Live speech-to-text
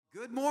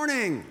Good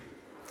morning.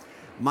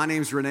 My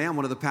name's Renee. I'm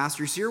one of the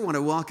pastors here. I want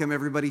to welcome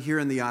everybody here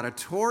in the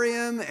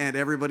auditorium and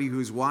everybody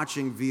who's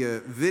watching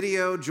via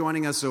video,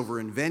 joining us over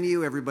in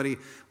venue, everybody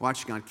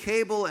watching on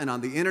cable and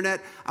on the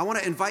internet. I want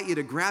to invite you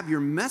to grab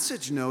your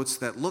message notes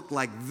that look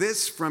like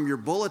this from your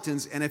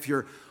bulletins. And if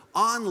you're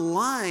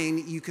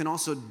online, you can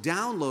also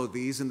download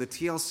these in the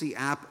TLC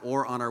app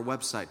or on our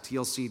website,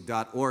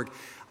 tlc.org.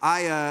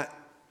 I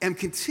am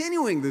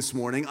continuing this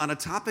morning on a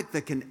topic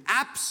that can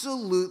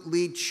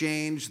absolutely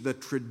change the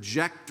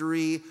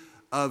trajectory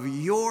of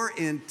your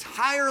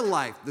entire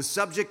life, the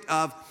subject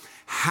of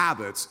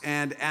habits.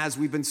 And as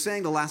we've been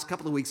saying the last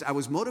couple of weeks, I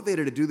was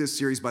motivated to do this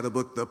series by the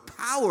book, The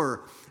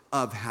Power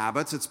of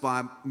Habits. It's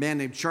by a man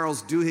named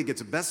Charles Duhigg.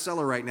 It's a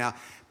bestseller right now.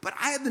 But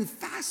I have been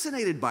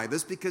fascinated by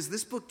this because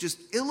this book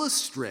just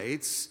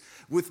illustrates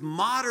with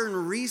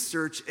modern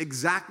research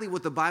exactly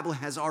what the Bible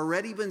has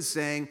already been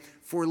saying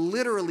for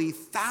literally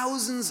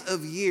thousands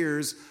of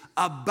years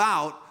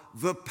about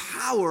the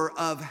power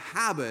of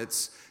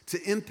habits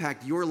to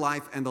impact your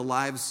life and the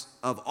lives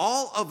of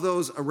all of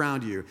those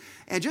around you.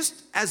 And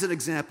just as an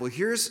example,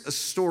 here's a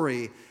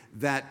story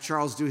that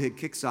Charles Duhigg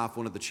kicks off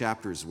one of the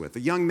chapters with. A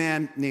young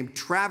man named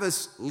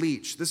Travis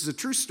Leach. This is a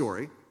true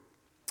story.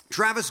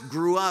 Travis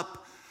grew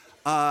up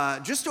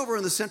just over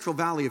in the Central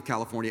Valley of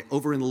California,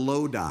 over in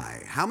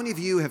Lodi. How many of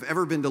you have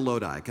ever been to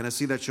Lodi? Can I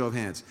see that show of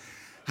hands?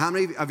 How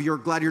many of you are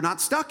glad you're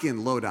not stuck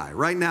in Lodi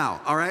right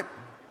now? All right.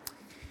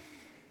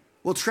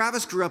 Well,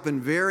 Travis grew up in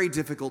very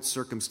difficult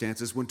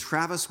circumstances. When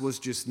Travis was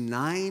just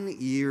 9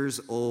 years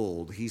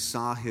old, he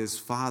saw his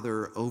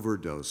father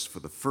overdose for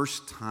the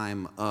first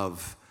time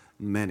of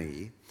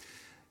many.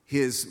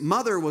 His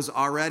mother was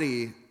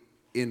already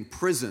in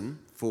prison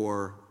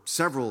for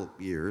several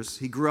years.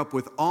 He grew up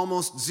with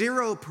almost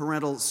zero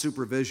parental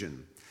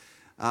supervision.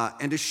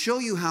 And to show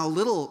you how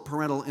little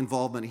parental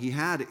involvement he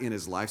had in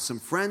his life, some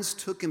friends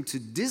took him to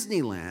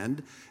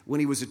Disneyland when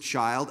he was a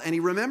child, and he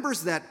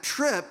remembers that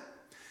trip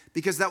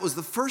because that was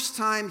the first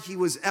time he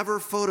was ever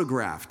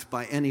photographed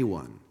by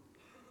anyone.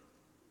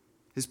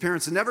 His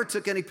parents never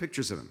took any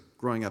pictures of him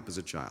growing up as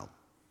a child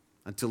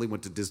until he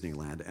went to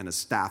Disneyland, and a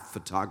staff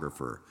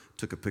photographer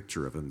took a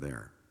picture of him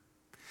there.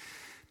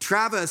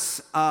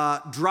 Travis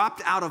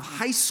dropped out of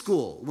high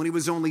school when he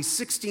was only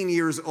 16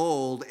 years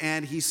old,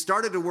 and he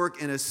started to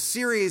work in a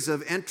series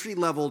of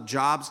entry-level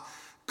jobs,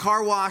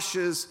 car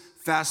washes,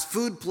 fast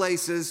food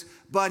places,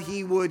 but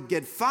he would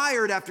get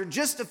fired after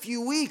just a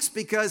few weeks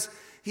because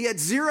he had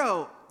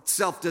zero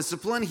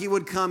self-discipline. He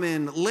would come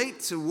in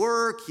late to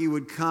work. He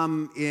would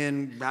come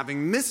in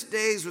having missed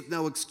days with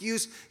no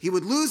excuse. He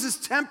would lose his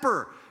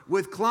temper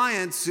with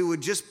clients who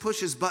would just push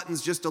his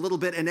buttons just a little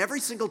bit. And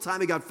every single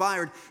time he got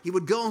fired, he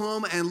would go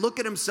home and look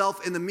at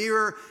himself in the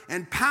mirror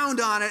and pound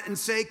on it and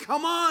say,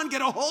 "Come on,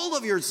 get a hold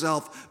of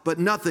yourself." But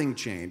nothing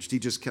changed. He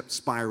just kept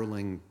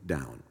spiraling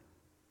down.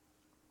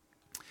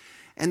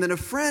 And then a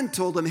friend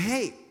told him,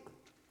 "Hey,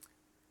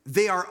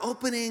 they are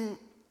opening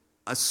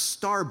a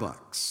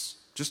Starbucks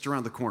just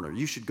around the corner.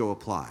 You should go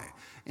apply."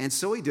 And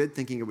so he did,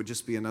 thinking it would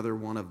just be another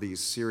one of these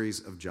series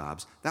of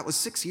jobs. That was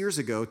 6 years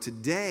ago.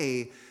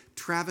 Today,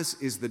 Travis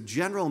is the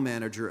general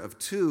manager of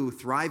 2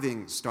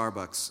 thriving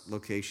Starbucks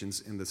locations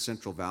in the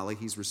Central Valley.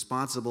 He's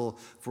responsible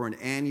for an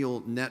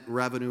annual net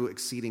revenue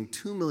exceeding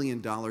 $2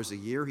 million a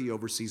year. He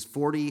oversees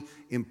 40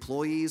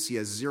 employees. He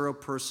has zero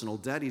personal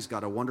debt. He's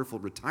got a wonderful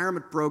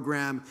retirement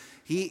program.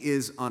 He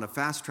is on a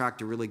fast track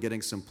to really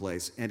getting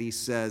someplace. And he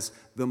says,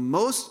 "The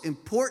most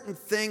important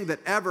thing that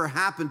ever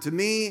happened to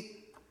me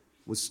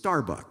was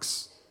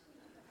Starbucks."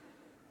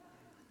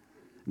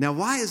 Now,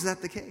 why is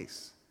that the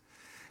case?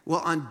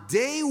 Well, on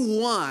day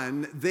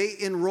one, they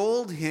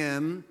enrolled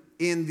him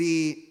in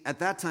the, at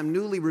that time,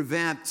 newly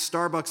revamped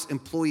Starbucks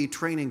employee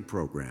training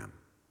program.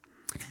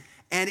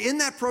 And in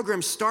that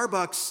program,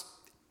 Starbucks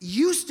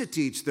used to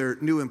teach their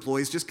new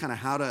employees just kind of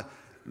how to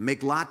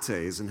make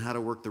lattes and how to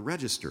work the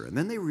register. And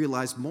then they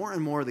realized more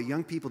and more the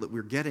young people that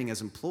we're getting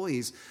as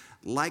employees,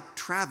 like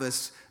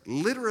Travis,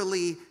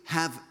 literally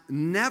have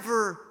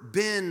never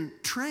been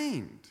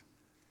trained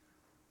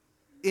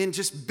in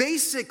just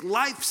basic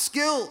life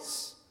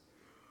skills.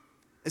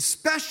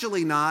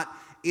 Especially not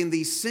in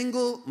the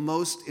single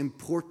most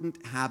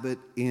important habit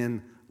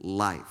in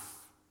life.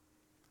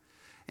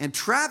 And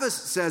Travis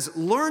says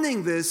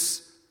learning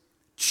this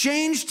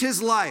changed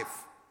his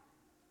life.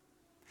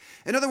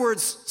 In other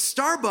words,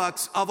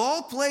 Starbucks, of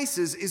all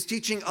places, is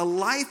teaching a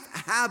life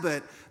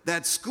habit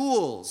that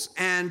schools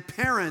and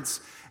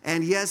parents,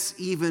 and yes,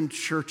 even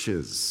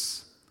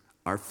churches,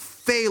 are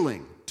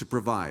failing to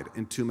provide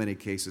in too many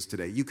cases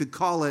today. You could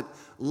call it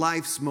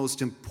life's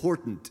most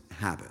important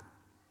habit.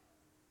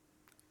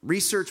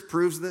 Research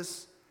proves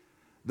this.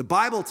 The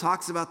Bible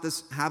talks about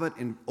this habit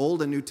in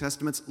Old and New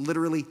Testaments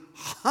literally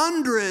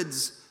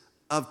hundreds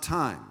of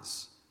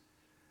times.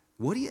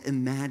 What do you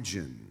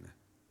imagine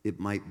it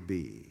might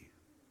be?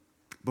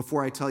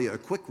 Before I tell you a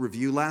quick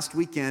review, last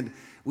weekend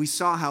we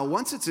saw how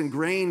once it's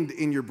ingrained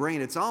in your brain,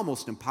 it's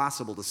almost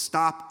impossible to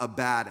stop a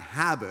bad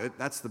habit.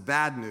 That's the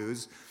bad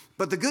news.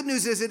 But the good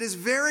news is it is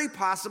very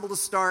possible to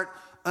start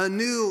a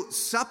new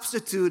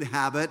substitute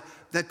habit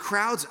that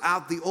crowds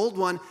out the old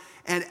one.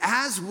 And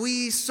as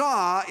we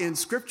saw in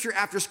scripture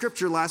after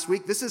scripture last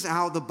week, this is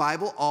how the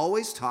Bible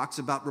always talks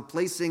about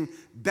replacing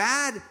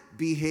bad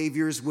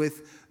behaviors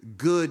with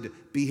good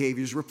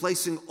behaviors,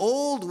 replacing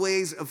old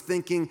ways of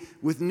thinking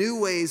with new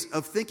ways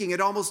of thinking.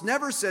 It almost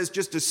never says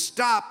just to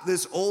stop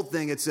this old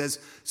thing. It says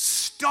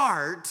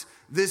start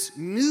this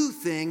new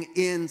thing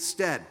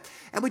instead.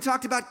 And we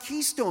talked about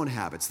keystone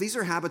habits. These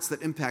are habits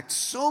that impact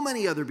so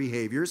many other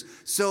behaviors.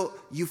 So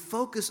you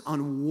focus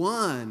on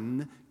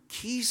one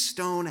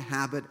keystone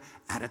habit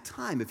at a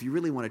time. If you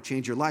really want to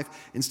change your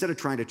life, instead of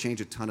trying to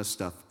change a ton of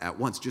stuff at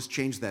once, just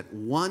change that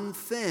one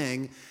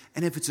thing.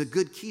 And if it's a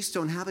good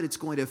keystone habit, it's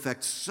going to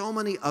affect so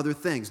many other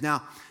things.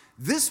 Now,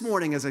 this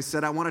morning, as I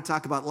said, I want to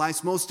talk about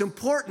life's most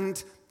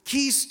important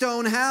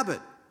keystone habit.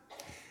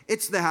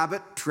 It's the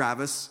habit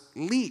Travis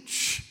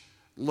Leach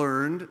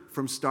learned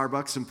from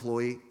Starbucks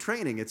employee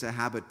training. It's a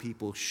habit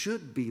people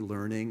should be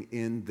learning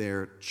in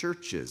their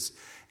churches.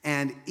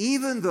 And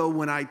even though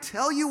when I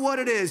tell you what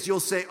it is,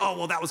 you'll say, oh,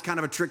 well, that was kind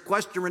of a trick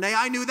question, Renee.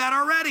 I knew that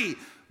already.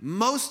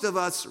 Most of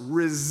us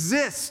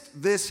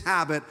resist this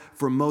habit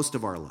for most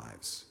of our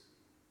lives.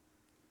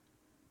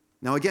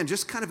 Now, again,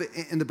 just kind of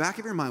in the back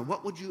of your mind,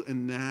 what would you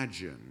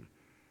imagine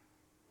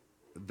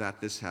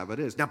that this habit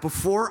is? Now,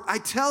 before I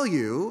tell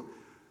you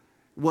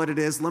what it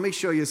is, let me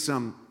show you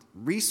some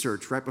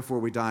research right before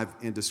we dive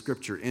into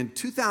Scripture. In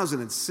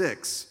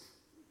 2006,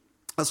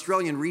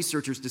 Australian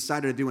researchers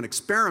decided to do an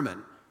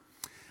experiment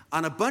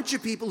on a bunch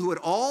of people who had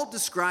all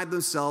described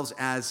themselves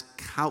as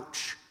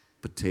couch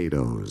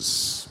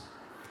potatoes.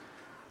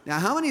 Now,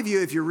 how many of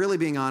you, if you're really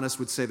being honest,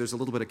 would say there's a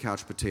little bit of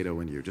couch potato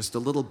in you? Just a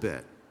little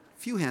bit. A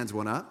few hands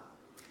went up.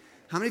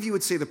 How many of you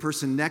would say the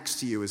person next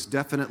to you is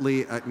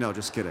definitely, no,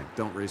 just kidding.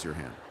 Don't raise your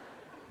hand.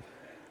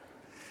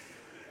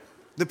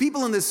 The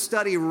people in this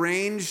study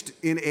ranged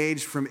in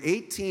age from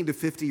 18 to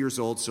 50 years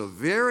old, so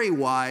very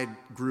wide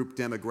group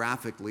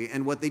demographically.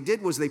 And what they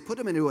did was they put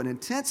them into an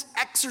intense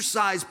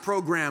exercise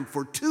program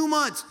for 2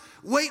 months,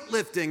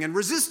 weightlifting and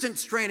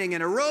resistance training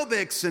and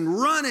aerobics and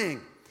running.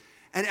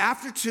 And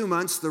after 2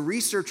 months, the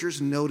researchers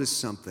noticed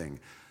something.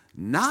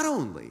 Not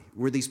only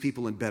were these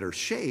people in better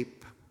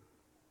shape,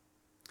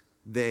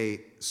 they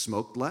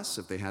smoked less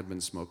if they had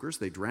been smokers.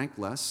 They drank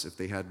less if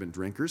they had been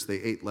drinkers. They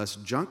ate less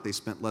junk. They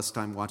spent less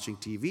time watching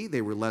TV.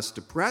 They were less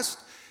depressed.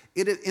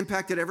 It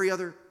impacted every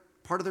other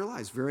part of their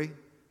lives very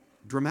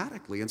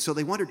dramatically. And so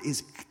they wondered,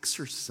 is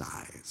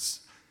exercise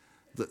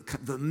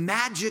the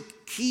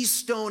magic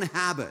keystone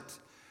habit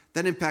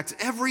that impacts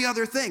every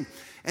other thing?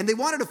 And they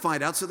wanted to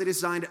find out, so they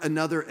designed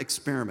another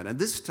experiment. And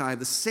this time,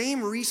 the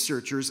same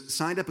researchers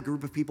signed up a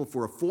group of people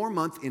for a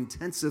 4-month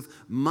intensive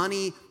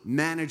money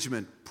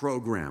management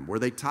program where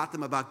they taught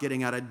them about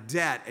getting out of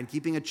debt and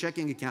keeping a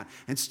checking account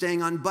and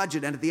staying on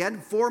budget. And at the end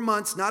of 4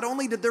 months, not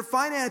only did their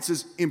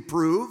finances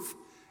improve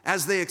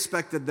as they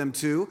expected them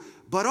to,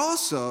 but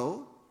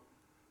also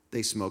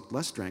they smoked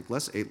less, drank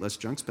less, ate less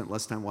junk, spent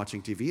less time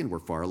watching TV, and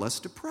were far less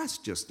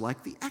depressed, just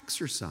like the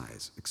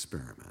exercise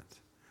experiment.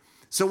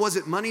 So was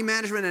it money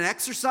management and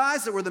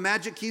exercise that were the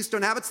magic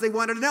keystone habits they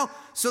wanted to know?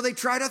 So they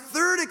tried a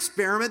third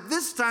experiment.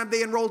 This time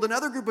they enrolled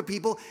another group of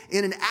people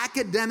in an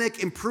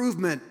academic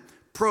improvement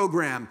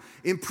program,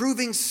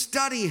 improving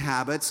study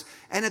habits.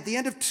 And at the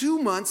end of 2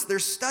 months, their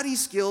study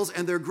skills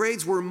and their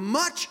grades were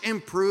much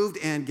improved.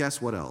 And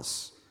guess what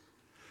else?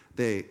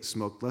 They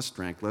smoked less,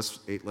 drank less,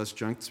 ate less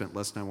junk, spent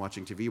less time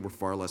watching TV, were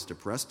far less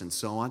depressed, and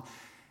so on.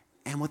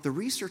 And what the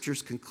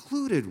researchers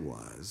concluded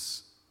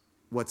was,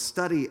 what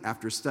study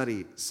after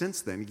study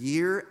since then,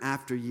 year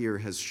after year,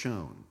 has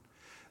shown,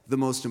 the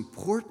most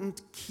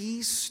important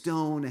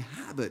keystone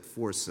habit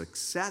for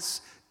success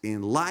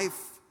in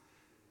life: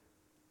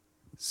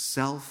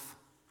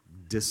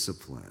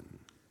 self-discipline.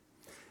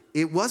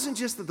 It wasn't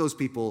just that those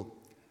people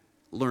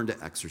learned to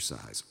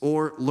exercise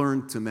or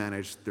learned to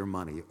manage their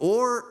money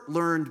or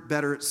learned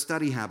better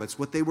study habits.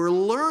 What they were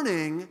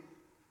learning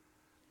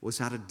was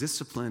how to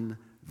discipline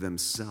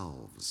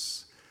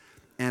themselves.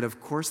 And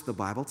of course, the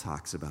Bible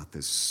talks about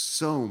this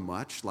so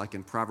much, like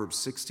in Proverbs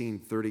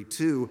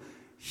 16:32,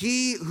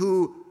 he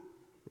who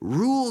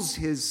rules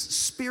his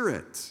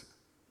spirit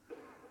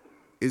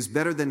is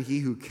better than he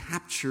who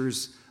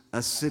captures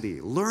a city.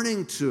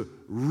 Learning to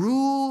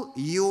rule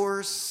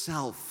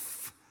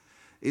yourself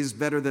is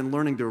better than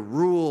learning to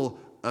rule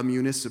a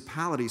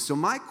municipality. So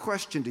my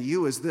question to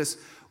you is this: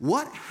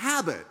 what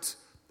habit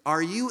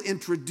are you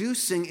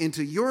introducing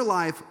into your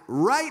life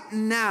right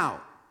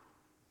now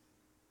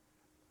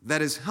that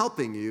is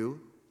helping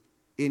you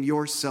in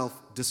your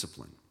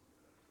self-discipline?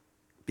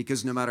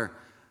 Because no matter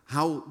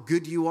how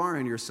good you are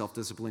in your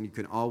self-discipline, you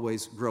can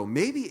always grow.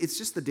 Maybe it's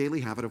just the daily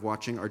habit of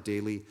watching our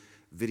daily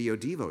video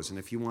devos. And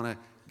if you want to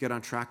get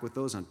on track with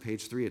those, on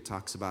page 3, it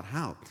talks about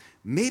how.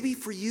 Maybe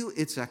for you,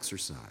 it's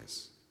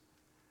exercise.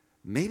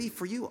 Maybe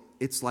for you,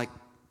 it's like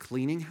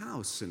cleaning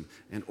house and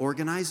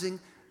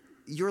organizing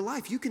your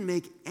life. You can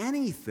make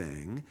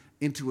anything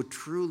into a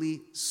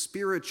truly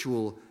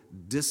spiritual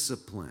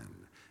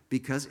discipline,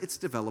 because it's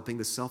developing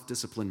the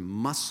self-discipline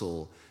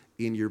muscle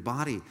in your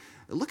body.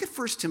 Look at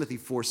 1 Timothy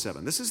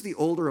 4:7. This is the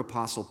older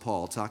apostle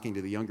Paul talking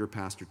to the younger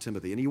pastor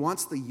Timothy, and he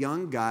wants the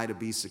young guy to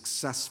be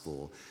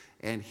successful.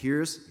 And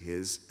here's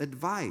his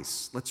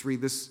advice. Let's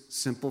read this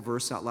simple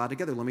verse out loud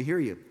together. Let me hear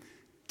you.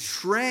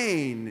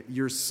 Train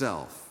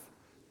yourself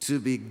to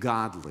be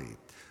godly.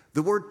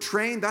 The word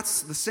train,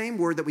 that's the same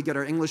word that we get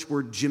our English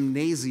word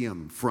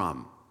gymnasium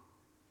from.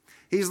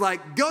 He's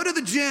like, go to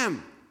the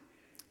gym.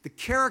 The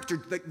character,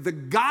 the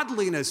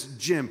godliness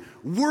gym.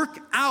 Work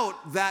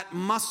out that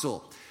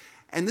muscle.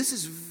 And this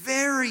is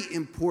very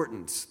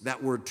important,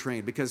 that word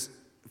train, because,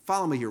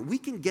 follow me here, we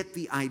can get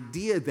the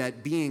idea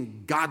that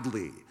being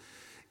godly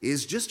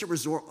is just a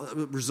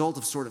result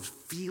of sort of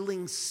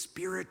feeling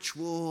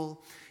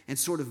spiritual and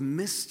sort of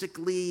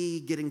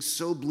mystically getting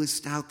so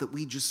blissed out that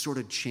we just sort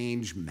of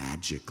change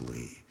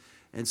magically.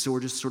 And so we're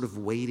just sort of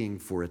waiting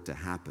for it to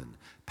happen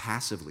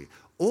passively.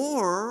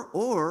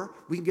 Or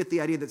we can get the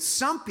idea that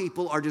some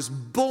people are just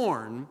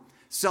born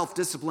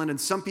self-disciplined and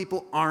some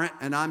people aren't,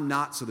 and I'm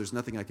not, so there's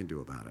nothing I can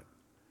do about it.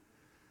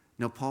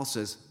 No, Paul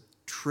says,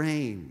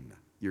 train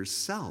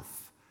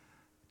yourself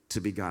to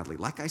be godly.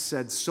 Like I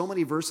said, so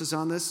many verses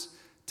on this.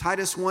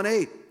 Titus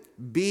 1:8,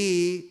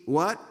 be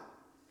what?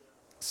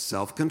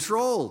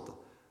 Self-controlled,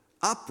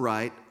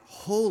 upright,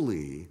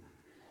 holy,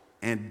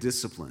 and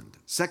disciplined.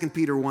 2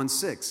 Peter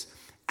 1:6,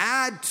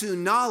 add to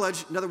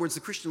knowledge. In other words,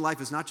 the Christian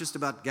life is not just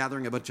about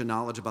gathering a bunch of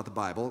knowledge about the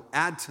Bible.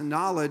 Add to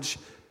knowledge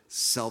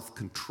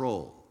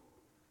self-control.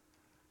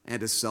 And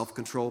to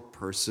self-control,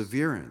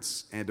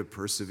 perseverance. And to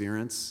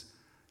perseverance,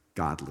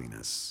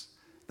 godliness.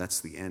 That's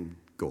the end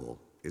goal,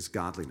 is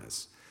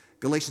godliness.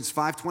 Galatians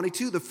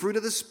 5:22, the fruit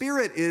of the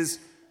Spirit is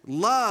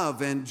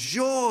love and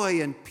joy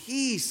and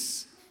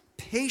peace,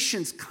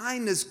 patience,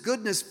 kindness,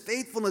 goodness,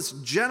 faithfulness,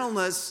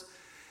 gentleness.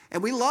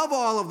 And we love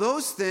all of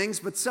those things,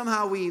 but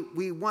somehow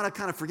we want to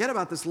kind of forget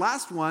about this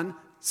last one,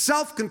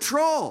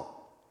 self-control.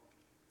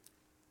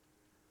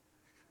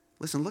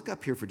 Listen, look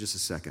up here for just a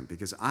second,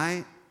 because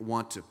I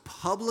want to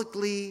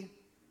publicly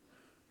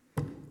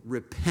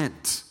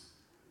repent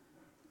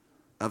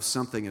of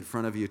something in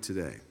front of you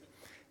today.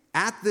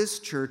 At this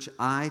church,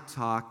 I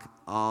talk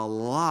a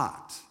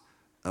lot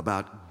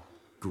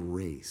about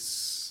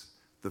grace,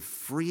 the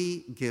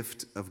free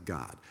gift of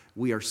God.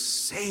 We are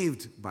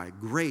saved by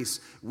grace.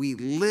 We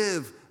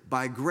live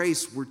by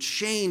grace. We're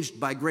changed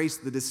by grace.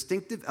 The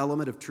distinctive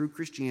element of true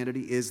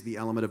Christianity is the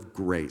element of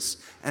grace.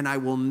 And I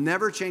will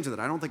never change that.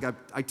 I don't think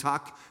I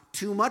talk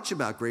too much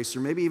about grace,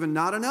 or maybe even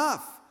not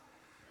enough.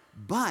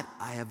 But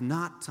I have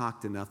not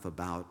talked enough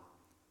about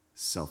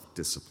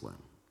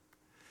self-discipline.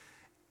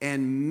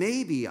 And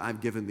maybe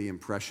I've given the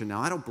impression,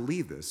 now I don't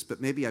believe this,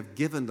 but maybe I've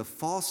given the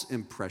false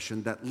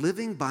impression that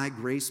living by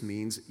grace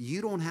means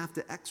you don't have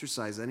to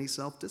exercise any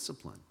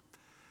self-discipline.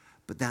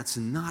 But that's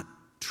not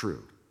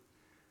true.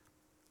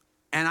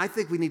 And I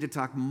think we need to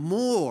talk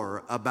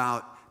more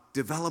about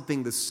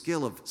developing the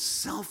skill of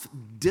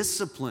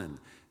self-discipline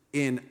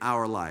in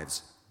our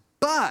lives.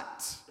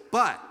 But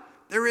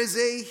there is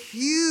a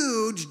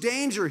huge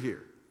danger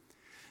here.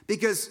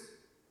 Because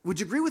would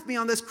you agree with me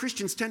on this?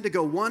 Christians tend to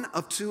go one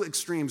of two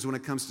extremes when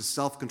it comes to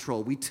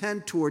self-control. We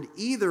tend toward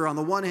either, on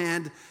the one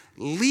hand,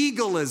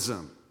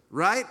 legalism,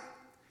 right?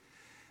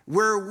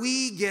 Where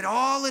we get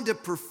all into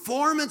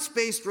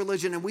performance-based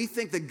religion and we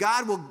think that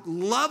God will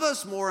love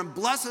us more and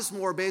bless us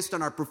more based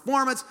on our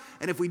performance.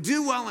 And if we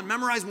do well and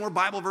memorize more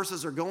Bible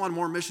verses or go on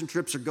more mission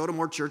trips or go to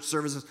more church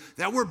services,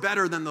 that we're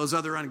better than those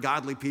other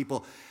ungodly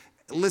people.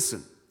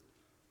 Listen,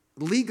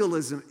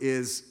 legalism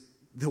is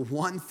the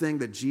one thing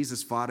that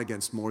Jesus fought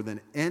against more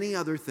than any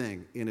other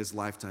thing in his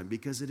lifetime,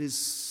 because it is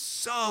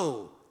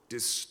so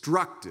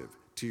destructive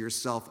to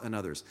yourself and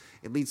others.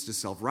 It leads to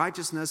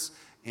self-righteousness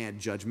and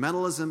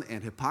judgmentalism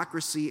and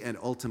hypocrisy and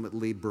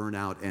ultimately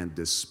burnout and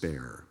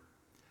despair.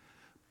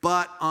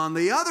 But on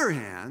the other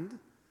hand,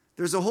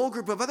 there's a whole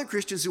group of other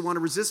Christians who want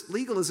to resist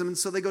legalism, and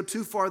so they go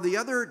too far the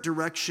other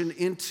direction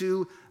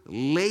into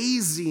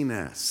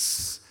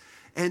laziness.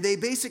 And they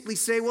basically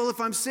say, well, if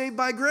I'm saved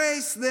by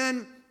grace,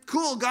 then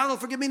cool, God will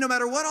forgive me no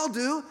matter what I'll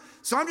do,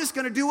 so I'm just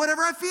going to do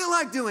whatever I feel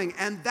like doing.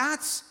 And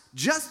that's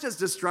just as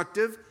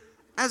destructive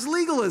as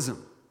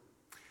legalism.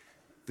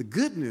 The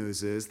good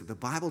news is that the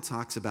Bible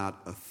talks about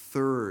a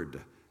third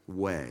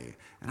way.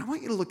 And I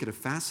want you to look at a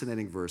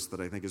fascinating verse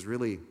that I think is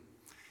really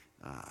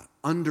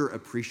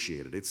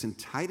underappreciated. It's in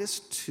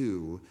Titus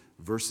 2,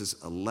 verses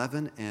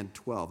 11 and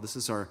 12. This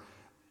is our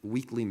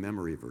weekly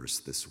memory verse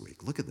this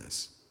week. Look at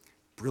this.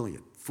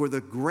 Brilliant. For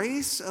the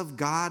grace of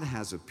God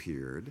has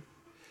appeared,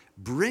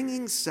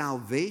 bringing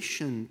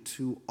salvation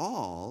to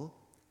all,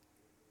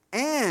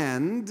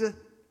 and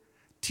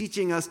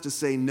teaching us to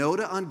say no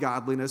to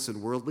ungodliness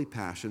and worldly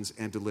passions,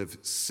 and to live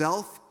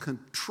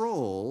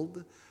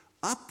self-controlled,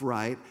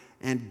 upright,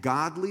 and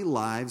godly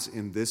lives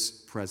in this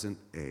present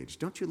age.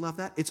 Don't you love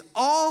that? It's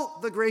all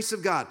the grace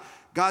of God.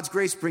 God's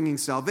grace bringing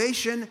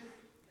salvation,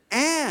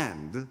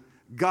 and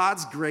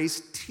God's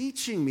grace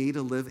teaching me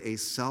to live a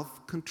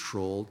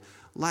self-controlled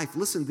life.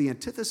 Listen, the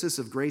antithesis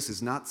of grace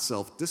is not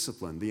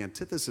self-discipline. The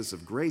antithesis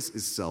of grace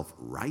is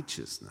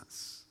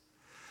self-righteousness.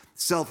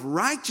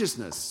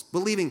 Self-righteousness,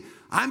 believing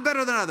I'm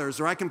better than others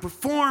or I can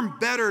perform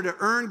better to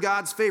earn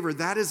God's favor,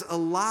 that is a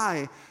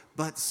lie.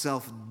 But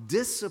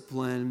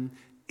self-discipline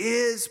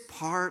is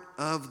part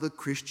of the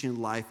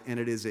Christian life, and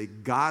it is a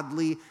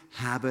godly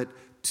habit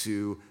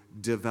to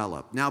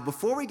develop. Now,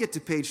 before we get to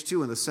page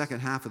 2 in the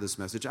second half of this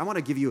message, I want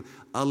to give you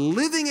a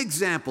living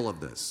example of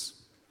this.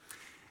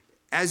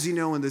 As you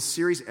know, in this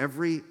series,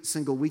 every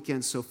single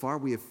weekend so far,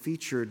 we have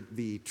featured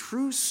the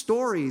true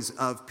stories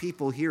of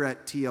people here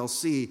at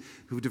TLC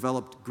who've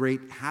developed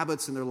great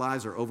habits in their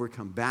lives or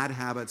overcome bad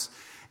habits.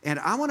 And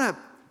I want to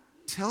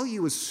tell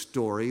you a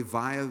story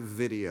via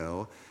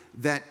video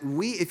that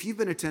if you've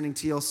been attending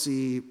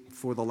TLC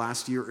for the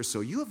last year or so,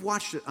 you have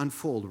watched it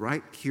unfold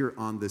right here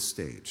on this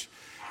stage.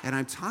 And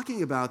I'm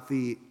talking about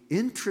the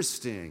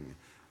interesting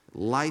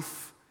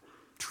life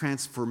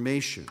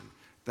transformation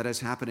that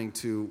is happening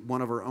to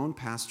one of our own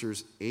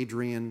pastors,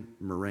 Adrian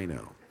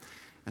Moreno.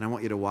 And I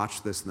want you to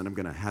watch this, and then I'm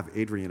going to have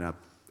Adrian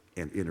up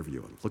and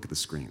interview him. Look at the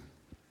screen.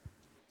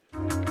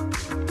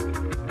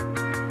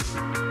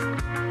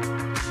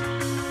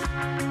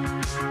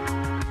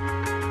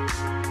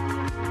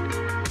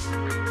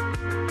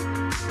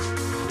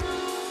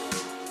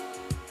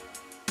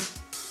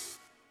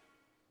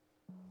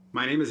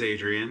 My name is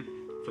Adrian.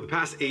 For the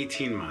past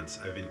 18 months,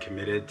 I've been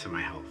committed to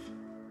my health.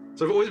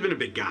 So I've always been a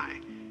big guy.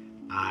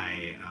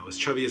 I was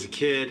chubby as a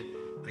kid.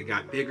 I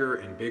got bigger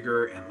and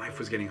bigger, and life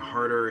was getting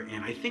harder.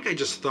 And I think I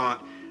just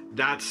thought,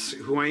 that's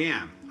who I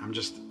am. I'm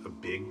just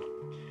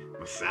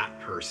a fat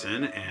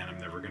person, and I'm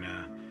never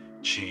gonna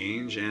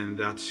change, and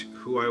that's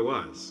who I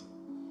was.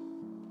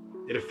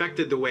 It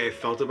affected the way I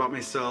felt about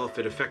myself.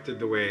 It affected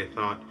the way I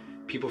thought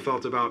people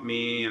felt about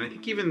me, and I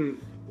think even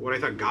what I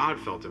thought God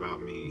felt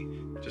about me,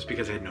 just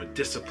because I had no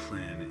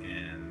discipline,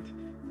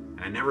 and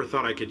I never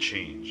thought I could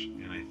change.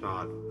 And I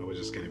thought I was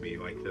just gonna be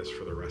like this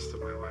for the rest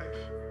of my life.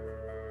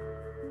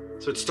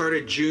 So it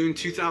started June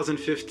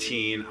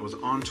 2015. I was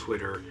on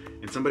Twitter,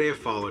 and somebody I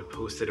followed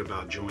posted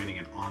about joining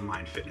an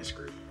online fitness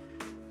group.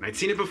 And I'd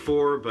seen it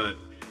before, but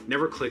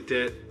never clicked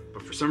it.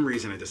 But for some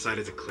reason, I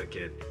decided to click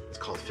it. It's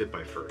called Fit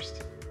by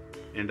First.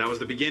 And that was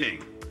the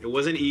beginning. It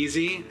wasn't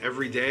easy.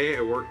 Every day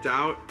I worked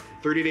out.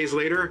 30 days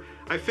later,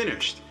 I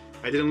finished.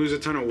 I didn't lose a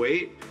ton of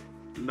weight,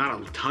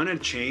 not a ton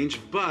of change,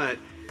 but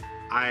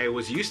I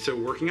was used to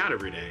working out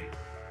every day.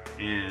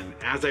 And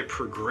as I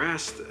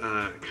progressed,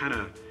 kind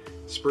of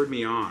spurred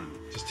me on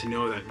just to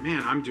know that,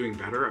 man, I'm doing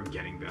better, I'm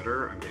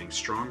getting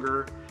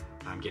stronger,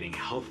 I'm getting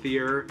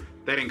healthier.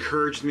 That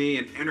encouraged me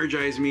and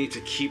energized me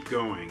to keep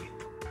going.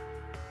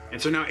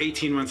 And so now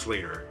 18 months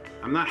later,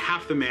 I'm not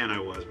half the man I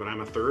was, but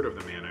I'm a third of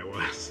the man I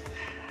was.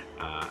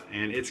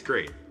 And it's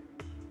great.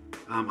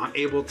 I'm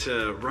able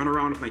to run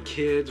around with my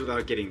kids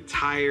without getting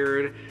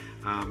tired.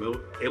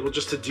 Able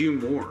just to do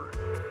more.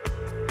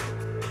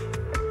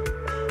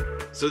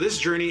 So this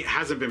journey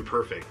hasn't been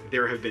perfect.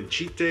 There have been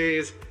cheat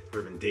days.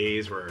 There have been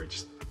days where I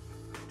just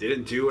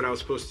didn't do what I was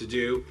supposed to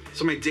do.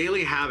 So my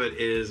daily habit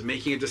is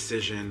making a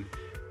decision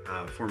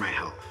for my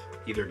health,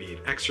 either be it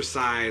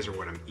exercise or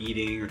what I'm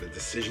eating or the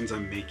decisions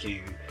I'm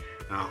making.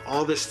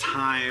 All this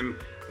time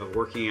of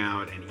working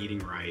out and eating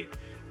right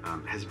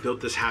has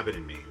built this habit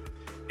in me.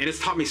 And it's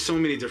taught me so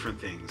many different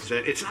things,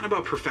 that it's not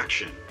about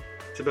perfection.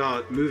 It's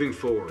about moving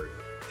forward,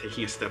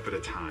 taking a step at a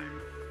time.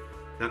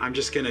 That I'm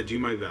just gonna do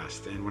my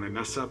best, and when I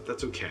mess up,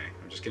 that's okay.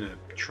 I'm just gonna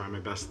try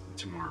my best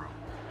tomorrow.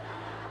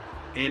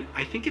 And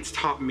I think it's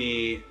taught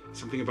me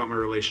something about my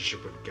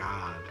relationship with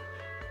God.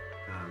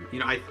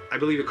 I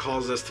believe it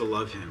calls us to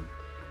love Him.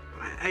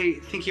 But I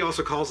think He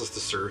also calls us to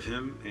serve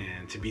Him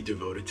and to be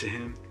devoted to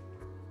Him.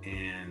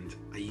 And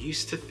I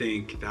used to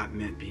think that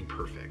meant being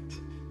perfect.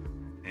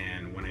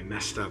 And when I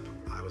messed up,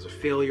 I was a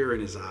failure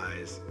in His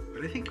eyes.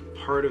 But I think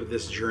part of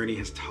this journey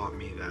has taught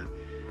me that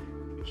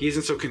He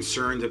isn't so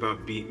concerned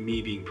about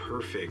me being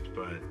perfect,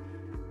 but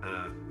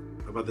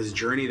about this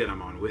journey that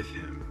I'm on with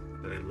Him,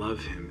 that I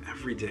love Him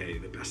every day,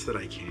 the best that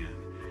I can.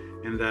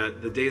 And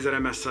that the days that I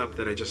mess up,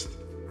 that I just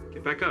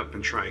get back up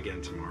and try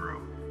again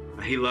tomorrow.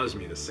 And He loves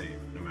me the same,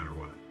 no matter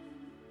what.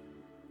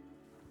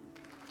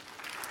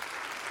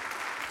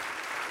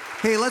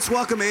 Hey, let's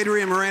welcome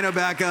Adrian Moreno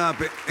back up.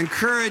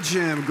 Encourage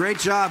him. Great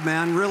job,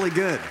 man. Really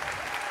good.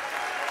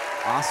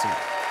 Awesome.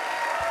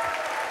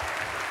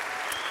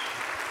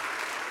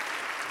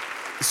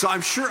 So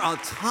I'm sure a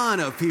ton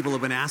of people have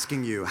been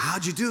asking you,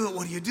 how'd you do it?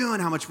 What are you doing?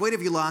 How much weight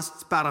have you lost?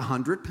 It's about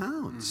 100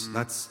 pounds. Mm-hmm.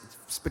 That's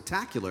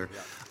spectacular.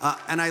 Yeah.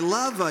 And I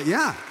love,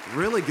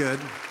 really good.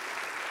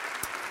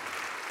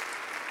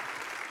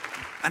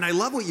 And I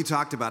love what you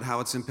talked about, how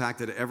it's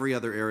impacted every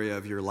other area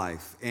of your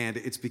life. And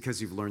it's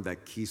because you've learned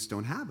that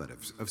keystone habit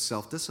of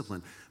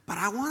self-discipline. But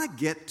I want to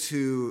get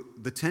to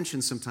the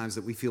tension sometimes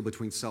that we feel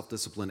between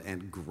self-discipline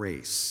and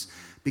grace.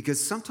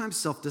 Because sometimes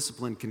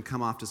self-discipline can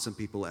come off to some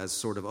people as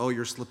sort of, oh,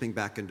 you're slipping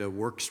back into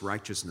works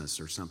righteousness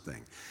or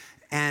something.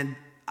 And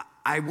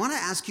I want to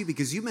ask you,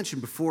 because you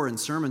mentioned before in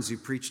sermons you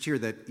preached here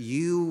that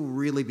you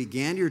really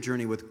began your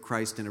journey with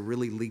Christ in a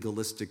really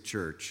legalistic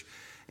church.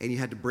 And you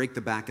had to break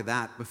the back of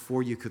that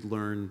before you could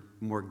learn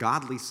more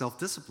godly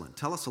self-discipline.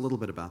 Tell us a little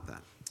bit about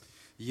that.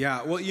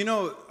 Yeah, well,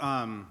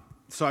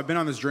 so I've been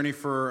on this journey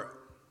for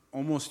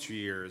almost 2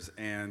 years,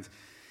 and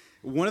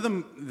one of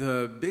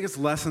the biggest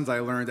lessons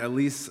I learned, at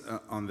least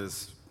on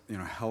this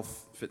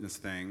health fitness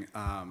thing,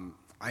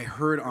 I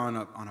heard on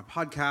a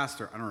podcast,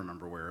 or I don't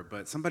remember where,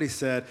 but somebody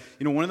said,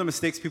 one of the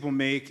mistakes people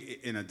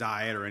make in a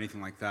diet or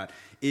anything like that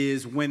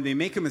is when they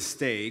make a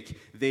mistake,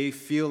 they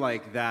feel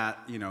like that,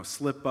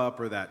 slip up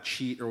or that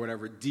cheat or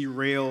whatever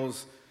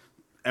derails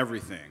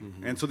everything.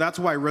 Mm-hmm. And so that's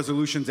why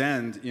resolutions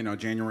end,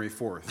 January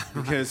 4th,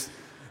 because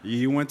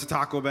you went to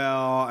Taco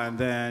Bell and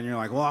then you're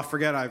like, well, I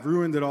forget, I've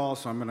ruined it all,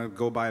 so I'm going to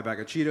go buy a bag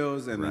of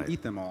Cheetos and then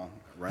eat them all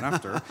right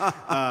after.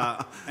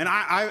 And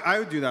I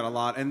would do that a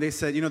lot. And they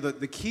said,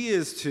 the key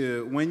is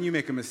to, when you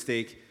make a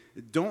mistake,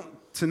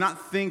 to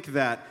not think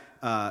that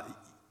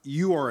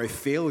you are a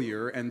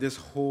failure and this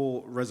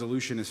whole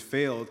resolution has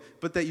failed,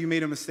 but that you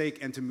made a mistake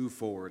and to move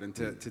forward and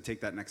to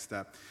take that next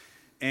step.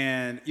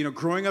 And,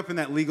 growing up in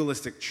that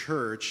legalistic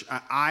church,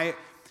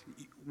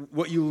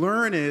 what you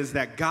learn is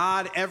that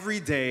God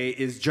every day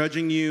is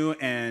judging you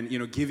and,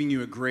 giving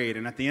you a grade.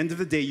 And at the end of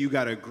the day, you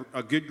got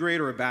a good grade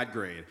or a bad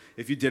grade.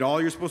 If you did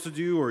all you're supposed to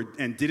do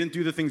and didn't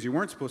do the things you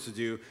weren't supposed to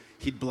do,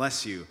 he'd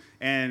bless you.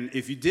 And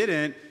if you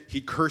didn't,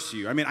 he'd curse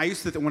you. I mean, I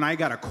used to, when I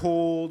got a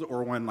cold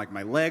or when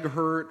my leg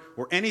hurt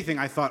or anything,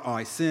 I thought,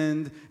 I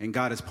sinned and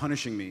God is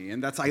punishing me.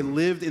 And I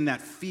lived in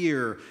that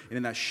fear and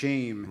in that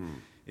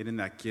shame and in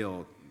that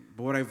guilt.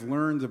 But what I've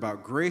learned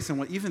about grace and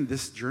what even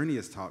this journey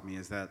has taught me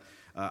is that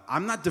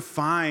I'm not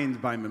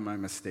defined by my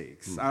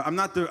mistakes. I'm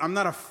not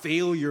a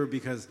failure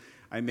because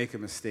I make a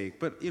mistake.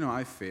 But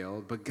I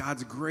failed. But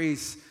God's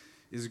grace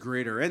is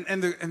greater.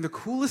 And the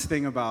coolest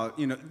thing about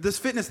this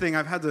fitness thing,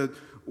 I've had to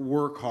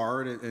work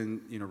hard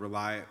and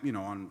rely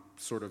on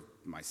sort of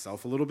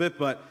myself a little bit.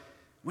 But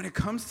when it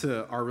comes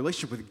to our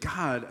relationship with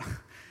God,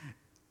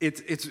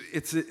 it's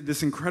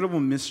this incredible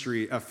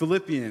mystery.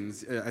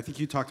 Philippians, I think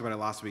you talked about it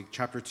last week,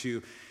 chapter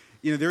 2.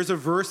 There's a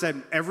verse that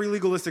every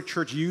legalistic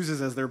church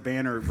uses as their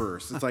banner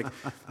verse. It's like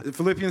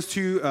Philippians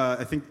 2,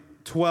 I think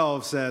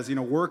 12 says,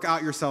 work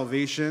out your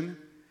salvation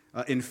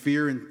in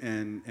fear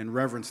and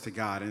reverence to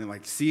God.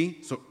 And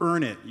so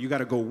earn it. You got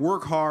to go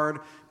work hard.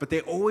 But they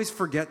always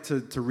forget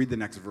to read the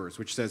next verse,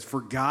 which says,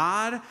 for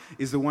God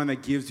is the one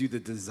that gives you the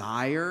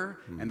desire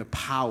and the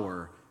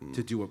power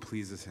to do what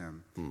pleases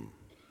him.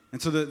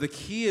 And so the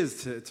key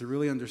is to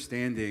really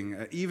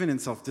understanding, even in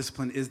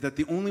self-discipline, is that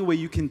the only way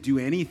you can do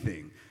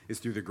anything is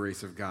through the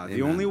grace of God. Amen.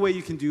 The only way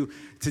you can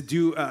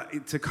to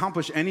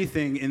accomplish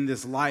anything in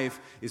this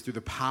life is through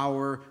the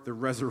power, the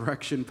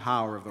resurrection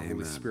power of the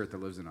Holy Spirit that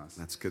lives in us.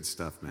 That's good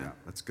stuff, man. Yeah.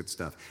 That's good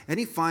stuff.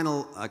 Any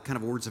final kind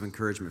of words of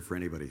encouragement for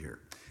anybody here?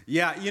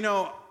 Yeah,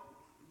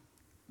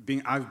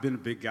 I've been a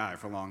big guy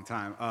for a long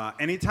time.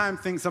 Anytime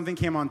something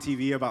came on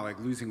TV about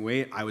losing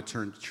weight, I would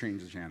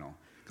change the channel.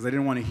 Because I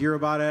didn't want to hear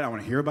about it. I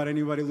want to hear about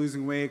anybody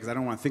losing weight because I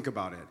don't want to think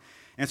about it.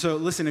 And so,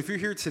 listen, if you're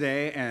here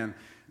today and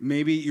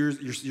maybe you're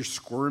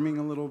squirming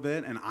a little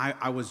bit, and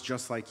I was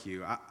just like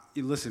you.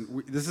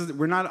 Listen,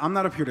 I'm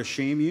not up here to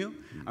shame you.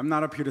 I'm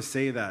not up here to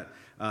say that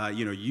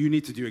you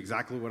need to do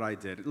exactly what I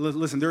did.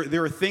 Listen,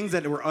 there are things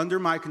that were under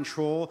my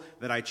control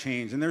that I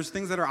changed, and there's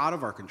things that are out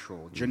of our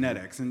control,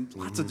 genetics and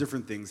lots of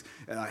different things,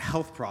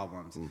 health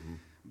problems.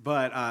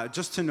 But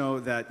just to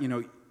know that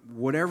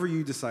whatever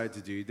you decide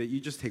to do, that you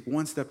just take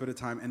one step at a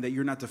time and that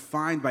you're not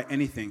defined by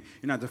anything.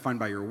 You're not defined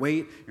by your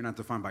weight. You're not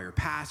defined by your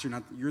past.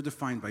 You're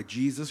defined by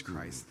Jesus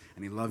Christ,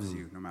 and he loves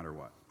you no matter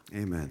what.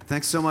 Amen.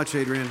 Thanks so much,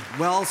 Adrian.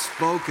 Well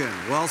spoken.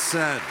 Well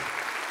said.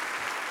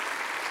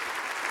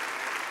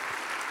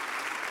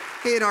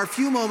 Hey, in our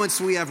few moments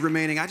we have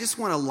remaining, I just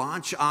want to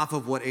launch off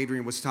of what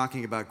Adrian was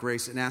talking about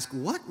grace and ask,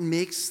 what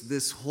makes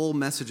this whole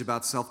message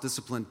about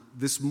self-discipline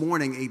this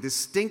morning a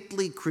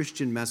distinctly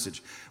Christian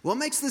message? What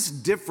makes this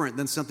different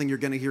than something you're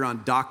going to hear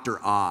on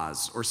Dr.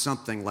 Oz or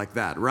something like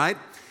that, right?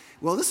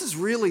 Well, this is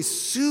really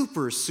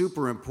super,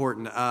 super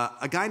important.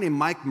 A guy named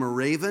Mike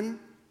Moraven,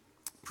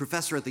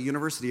 professor at the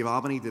University of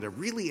Albany, did a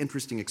really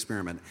interesting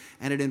experiment,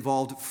 and it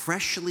involved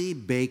freshly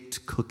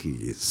baked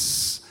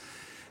cookies.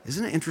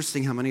 Isn't it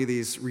interesting how many of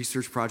these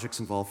research projects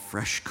involve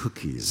fresh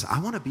cookies? I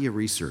want to be a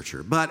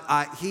researcher. But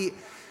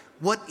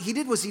what he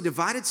did was he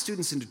divided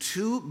students into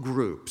two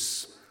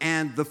groups.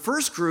 And the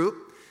first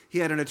group, he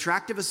had an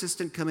attractive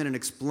assistant come in and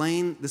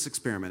explain this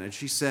experiment. And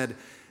she said,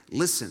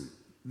 listen,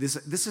 this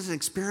is an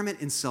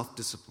experiment in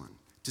self-discipline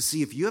to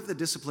see if you have the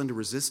discipline to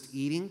resist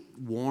eating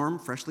warm,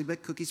 freshly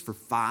baked cookies for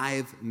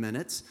 5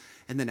 minutes.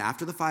 And then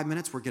after the 5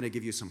 minutes, we're going to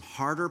give you some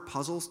harder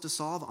puzzles to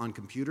solve on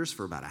computers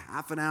for about a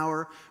half an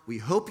hour. We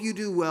hope you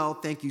do well.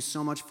 Thank you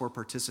so much for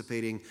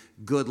participating.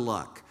 Good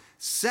luck.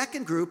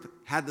 Second group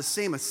had the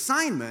same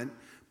assignment,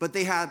 but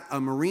they had a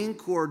Marine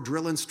Corps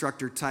drill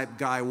instructor type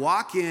guy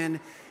walk in,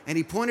 and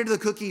he pointed to the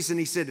cookies and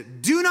he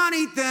said, do not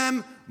eat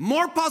them.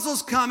 More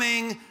puzzles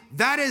coming.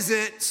 That is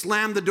it.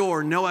 Slam the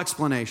door. No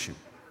explanation.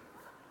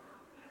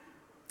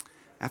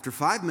 After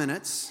 5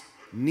 minutes,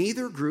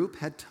 neither group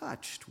had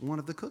touched one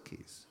of the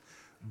cookies.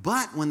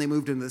 But when they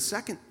moved into the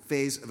second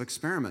phase of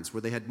experiments,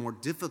 where they had more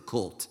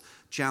difficult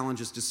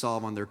challenges to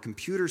solve on their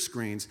computer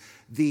screens,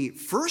 the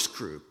first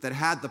group that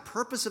had the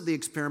purpose of the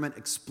experiment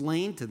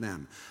explained to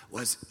them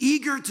was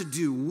eager to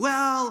do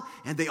well,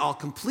 and they all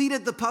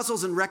completed the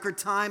puzzles in record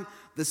time.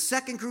 The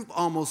second group,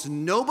 almost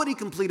nobody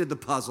completed the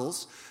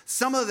puzzles.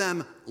 Some of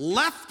them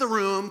left the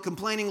room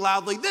complaining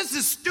loudly, "This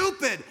is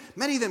stupid."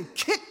 Many of them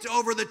kicked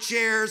over the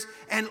chairs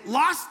and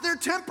lost their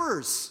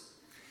tempers.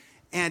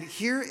 And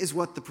here is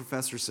what the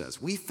professor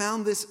says. We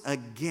found this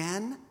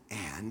again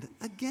and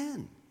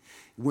again.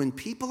 When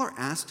people are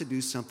asked to do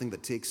something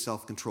that takes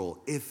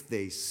self-control, if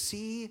they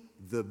see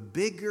the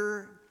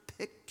bigger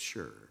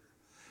picture,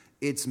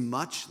 it's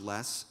much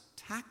less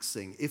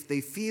taxing. If they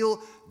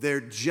feel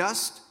they're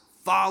just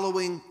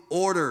following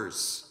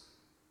orders,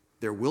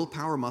 their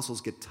willpower muscles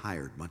get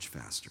tired much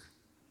faster.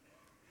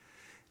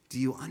 Do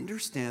you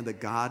understand that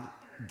God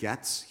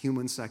gets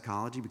human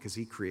psychology because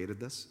he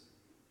created us?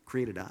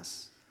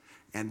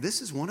 And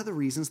this is one of the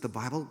reasons the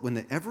Bible,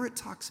 whenever it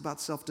talks about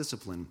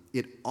self-discipline,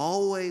 it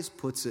always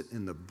puts it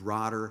in the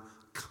broader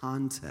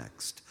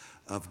context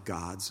of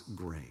God's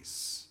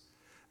grace.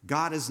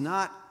 God is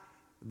not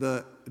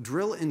the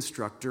drill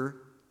instructor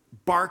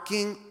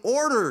barking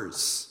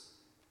orders.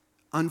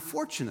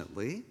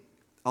 Unfortunately,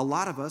 a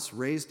lot of us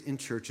raised in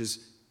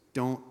churches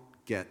don't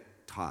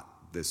get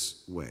taught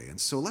this way. And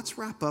so let's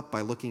wrap up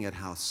by looking at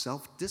how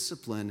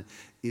self-discipline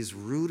is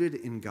rooted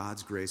in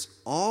God's grace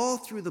all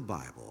through the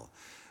Bible.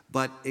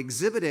 But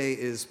Exhibit A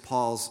is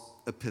Paul's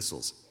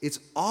epistles. It's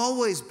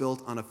always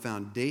built on a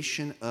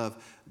foundation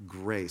of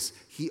grace.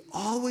 He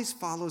always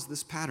follows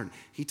this pattern.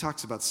 He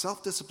talks about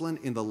self-discipline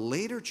in the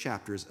later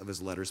chapters of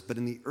his letters, but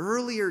in the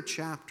earlier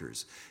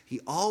chapters, he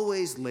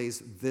always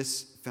lays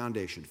this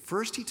foundation.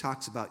 First, he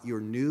talks about your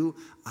new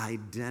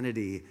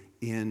identity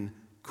in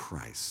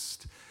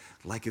Christ.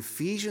 Like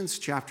Ephesians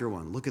chapter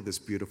 1, look at this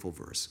beautiful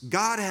verse.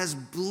 God has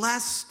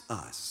blessed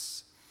us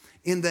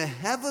in the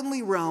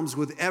heavenly realms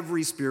with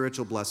every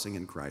spiritual blessing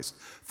in Christ,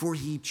 for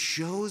he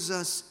chose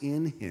us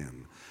in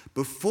him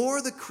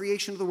before the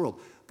creation of the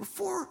world,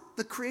 before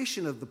the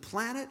creation of the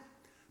planet,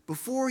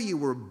 before you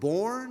were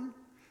born,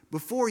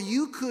 before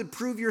you could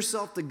prove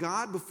yourself to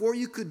God, before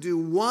you could do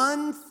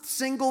one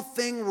single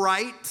thing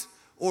right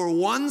or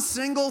one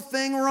single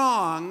thing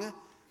wrong,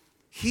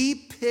 he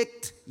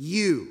picked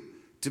you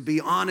to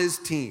be on his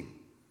team.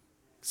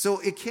 So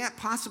it can't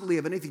possibly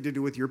have anything to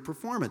do with your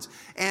performance.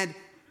 And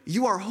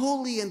you are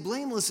holy and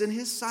blameless in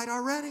his sight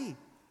already.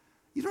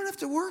 You don't have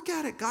to work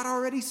at it. God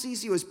already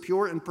sees you as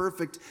pure and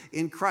perfect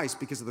in Christ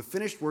because of the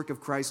finished work of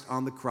Christ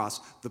on the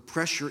cross. The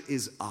pressure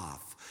is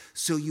off.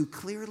 So you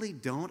clearly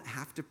don't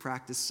have to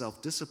practice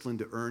self-discipline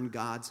to earn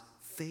God's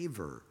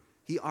favor.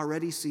 He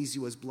already sees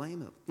you as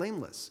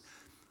blameless.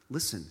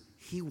 Listen,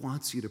 he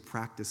wants you to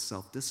practice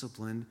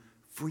self-discipline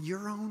for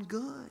your own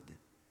good,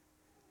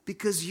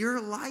 because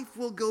your life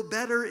will go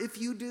better if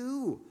you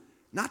do,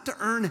 not to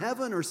earn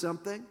heaven or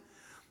something.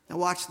 Now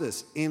watch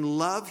this. In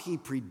love, he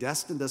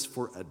predestined us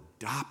for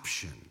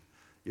adoption.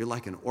 You're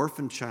like an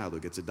orphan child who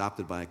gets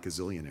adopted by a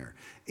gazillionaire.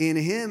 In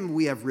him,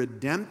 we have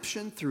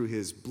redemption through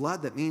his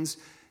blood. That means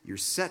you're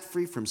set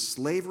free from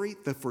slavery,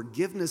 the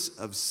forgiveness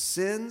of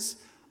sins.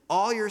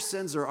 All your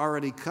sins are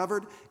already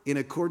covered in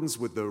accordance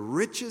with the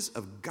riches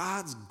of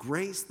God's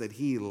grace that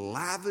he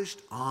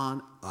lavished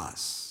on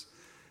us.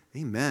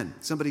 Amen.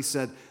 Somebody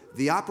said,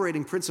 the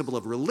operating principle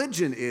of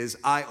religion is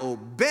I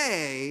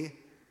obey,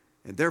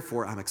 and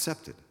therefore I'm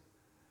accepted.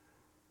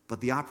 But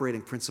the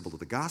operating principle of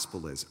the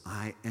gospel is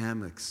I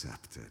am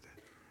accepted,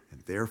 and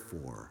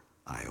therefore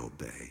I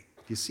obey.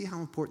 Do you see how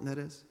important that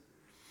is?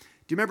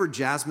 Do you remember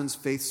Jasmine's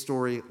faith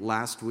story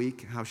last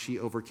week, how she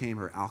overcame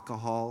her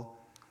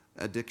alcohol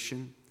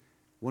addiction?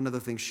 One of the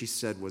things she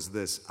said was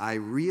this: I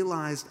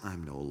realized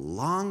I'm no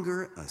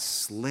longer a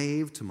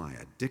slave to my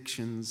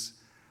addictions.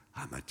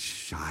 I'm a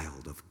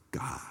child of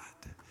God.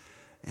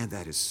 And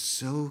that is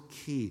so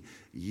key.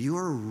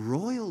 You're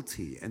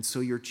royalty, and so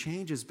your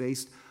change is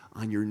based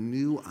on your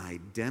new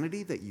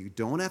identity that you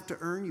don't have to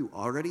earn. You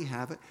already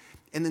have it.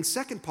 And then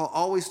second, Paul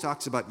always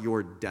talks about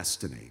your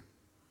destiny.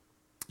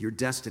 Your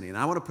destiny. And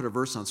I want to put a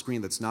verse on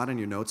screen that's not in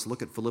your notes.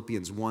 Look at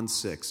Philippians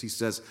 1:6. He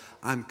says,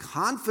 I'm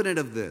confident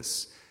of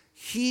this.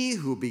 He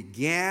who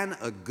began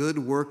a good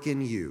work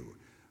in you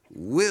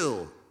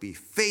will be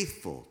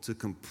faithful to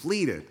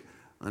complete it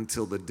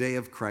until the day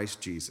of Christ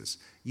Jesus.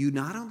 You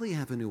not only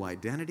have a new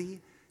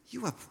identity,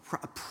 you have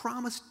a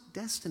promised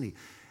destiny.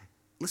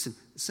 Listen,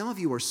 some of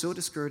you are so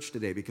discouraged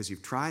today because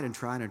you've tried and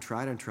tried and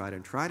tried and tried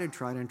and tried and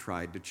tried and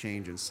tried to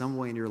change in some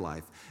way in your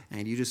life,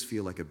 and you just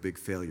feel like a big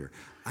failure.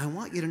 I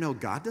want you to know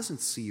God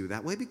doesn't see you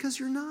that way because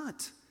you're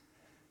not.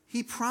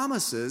 He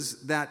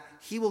promises that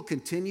he will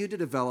continue to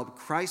develop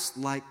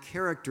Christ-like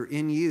character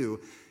in you,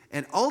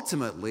 and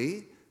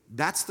ultimately,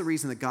 that's the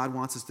reason that God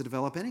wants us to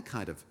develop any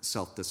kind of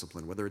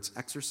self-discipline, whether it's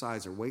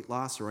exercise or weight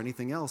loss or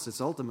anything else.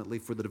 It's ultimately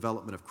for the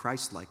development of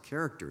Christ-like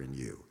character in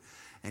you.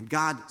 And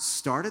God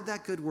started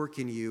that good work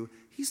in you.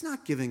 He's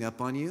not giving up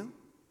on you.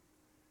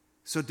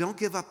 So don't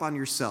give up on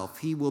yourself.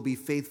 He will be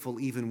faithful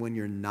even when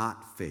you're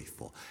not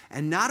faithful.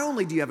 And not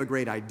only do you have a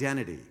great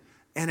identity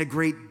and a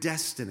great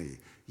destiny,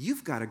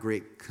 you've got a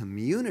great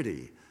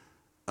community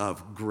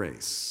of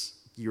grace.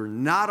 You're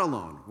not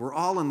alone. We're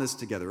all in this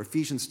together.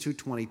 Ephesians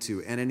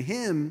 2:22. And in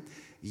him,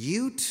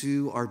 you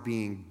two are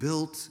being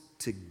built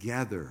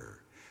together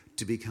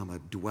to become a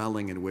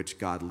dwelling in which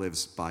God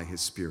lives by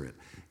his Spirit.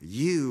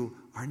 You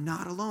are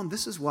not alone.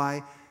 This is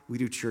why we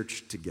do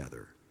church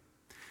together.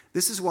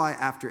 This is why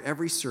after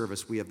every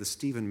service, we have the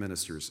Stephen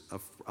ministers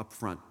up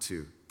front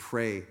to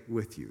pray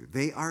with you.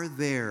 They are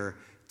there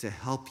to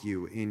help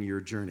you in your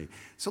journey.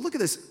 So look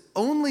at this.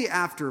 Only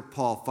after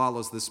Paul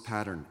follows this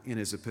pattern in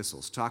his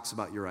epistles, talks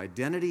about your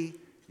identity,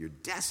 your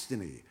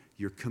destiny,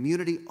 your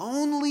community,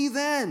 only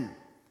then,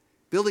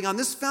 building on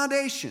this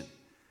foundation,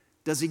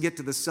 does he get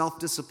to the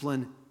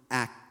self-discipline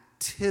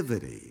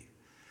activity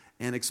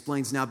and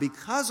explains, now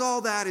because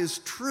all that is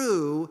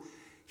true,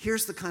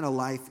 here's the kind of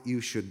life you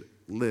should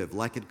live,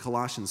 like in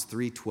Colossians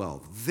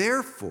 3:12.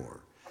 Therefore,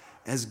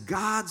 as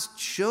God's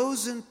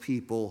chosen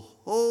people,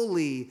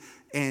 holy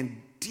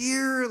and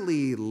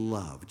dearly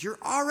loved. You're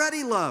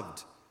already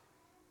loved.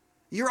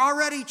 You're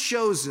already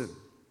chosen.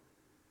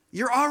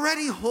 You're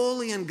already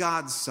holy in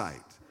God's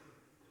sight.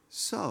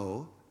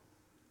 So,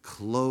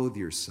 clothe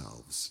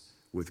yourselves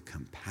with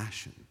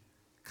compassion,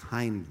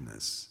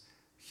 kindness,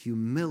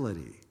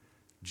 humility,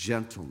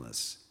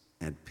 gentleness,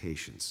 and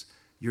patience.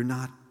 You're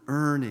not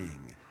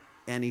earning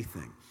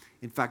anything.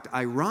 In fact,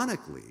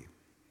 ironically,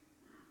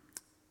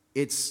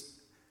 it's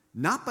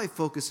not by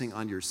focusing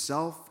on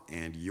yourself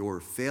and your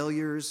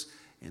failures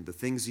and the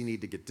things you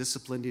need to get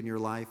disciplined in your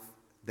life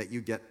that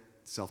you get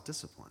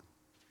self-discipline.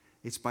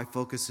 It's by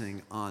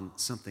focusing on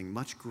something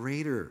much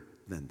greater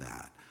than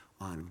that,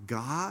 on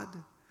God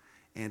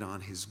and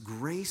on his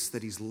grace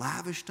that he's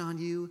lavished on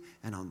you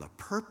and on the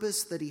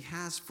purpose that he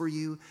has for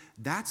you.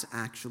 That's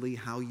actually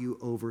how you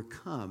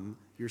overcome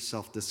your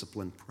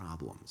self-discipline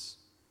problems.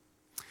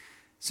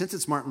 Since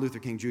it's Martin Luther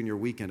King Jr.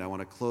 weekend, I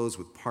want to close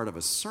with part of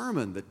a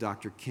sermon that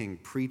Dr. King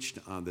preached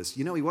on this.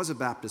 You know, he was a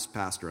Baptist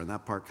pastor, and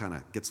that part kind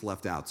of gets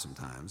left out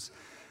sometimes.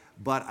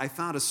 But I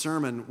found a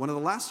sermon, one of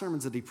the last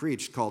sermons that he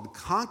preached, called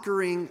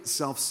Conquering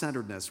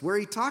Self-Centeredness, where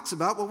he talks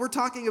about what we're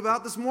talking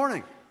about this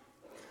morning.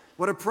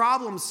 What a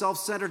problem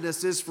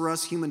self-centeredness is for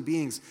us human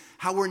beings.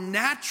 How we're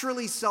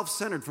naturally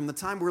self-centered from the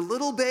time we're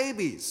little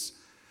babies.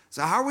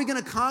 So how are we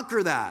going to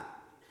conquer that?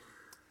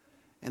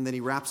 And then he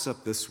wraps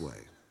up this way.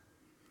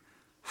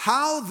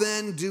 How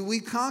then do we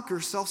conquer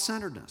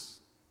self-centeredness?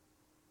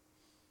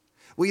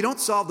 Well, you don't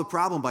solve the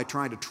problem by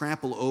trying to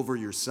trample over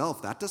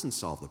yourself. That doesn't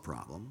solve the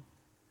problem.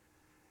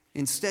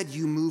 Instead,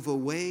 you move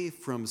away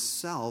from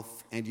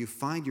self and you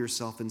find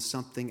yourself in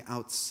something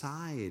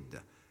outside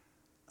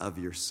of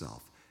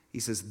yourself. He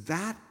says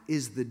that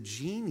is the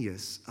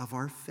genius of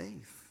our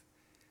faith.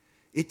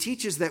 It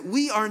teaches that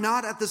we are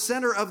not at the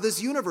center of this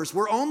universe.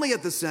 We're only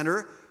at the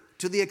center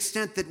to the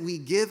extent that we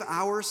give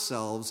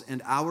ourselves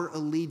and our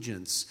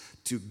allegiance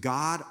to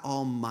God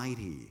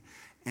Almighty.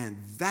 And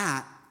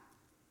that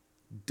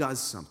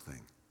does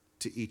something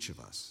to each of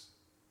us.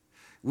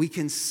 We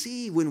can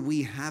see when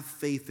we have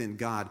faith in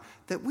God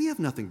that we have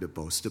nothing to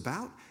boast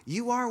about.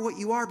 You are what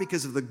you are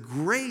because of the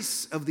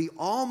grace of the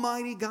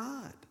Almighty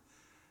God.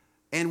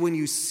 And when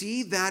you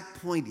see that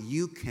point,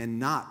 you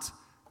cannot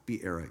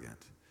be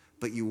arrogant,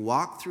 but you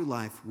walk through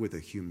life with a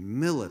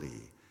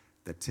humility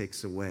that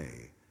takes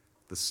away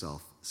the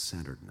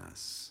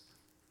self-centeredness.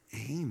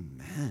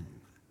 Amen.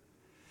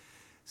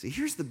 See,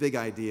 here's the big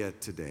idea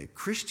today.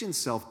 Christian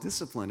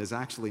self-discipline is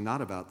actually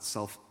not about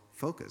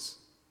self-focus.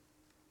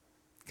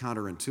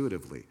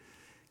 Counterintuitively,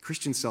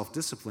 Christian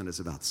self-discipline is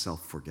about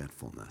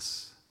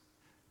self-forgetfulness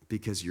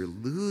because you're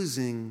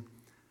losing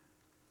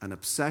an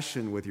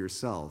obsession with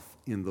yourself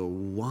in the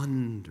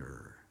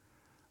wonder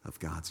of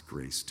God's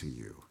grace to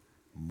you.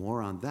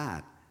 More on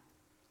that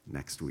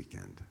next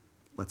weekend.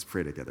 Let's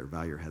pray together.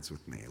 Bow your heads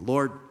with me.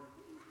 Lord,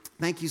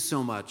 thank you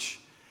so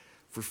much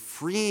for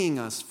freeing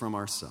us from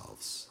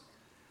ourselves.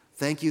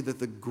 Thank you that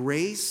the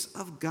grace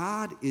of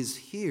God is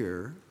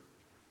here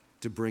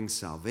to bring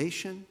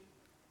salvation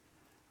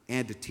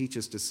and to teach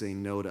us to say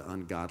no to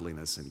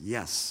ungodliness and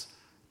yes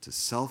to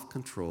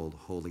self-controlled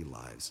holy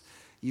lives.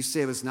 You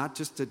save us not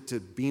just to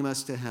beam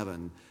us to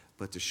heaven,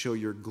 but to show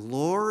your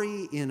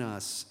glory in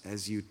us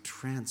as you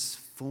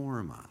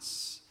transform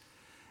us.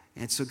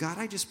 And so, God,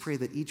 I just pray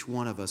that each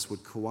one of us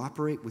would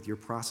cooperate with your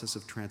process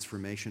of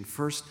transformation,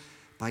 first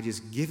by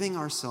just giving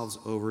ourselves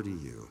over to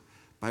you,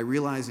 by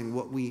realizing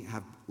what we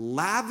have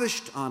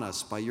lavished on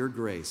us by your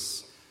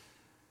grace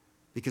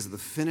because of the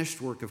finished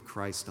work of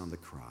Christ on the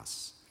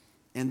cross.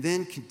 And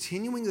then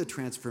continuing the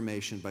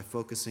transformation by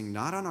focusing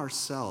not on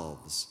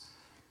ourselves,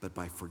 but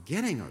by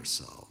forgetting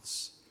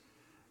ourselves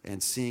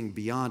and seeing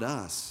beyond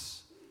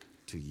us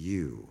to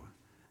you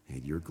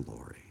and your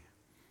glory.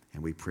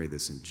 And we pray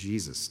this in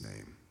Jesus'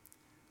 name.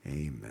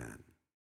 Amen.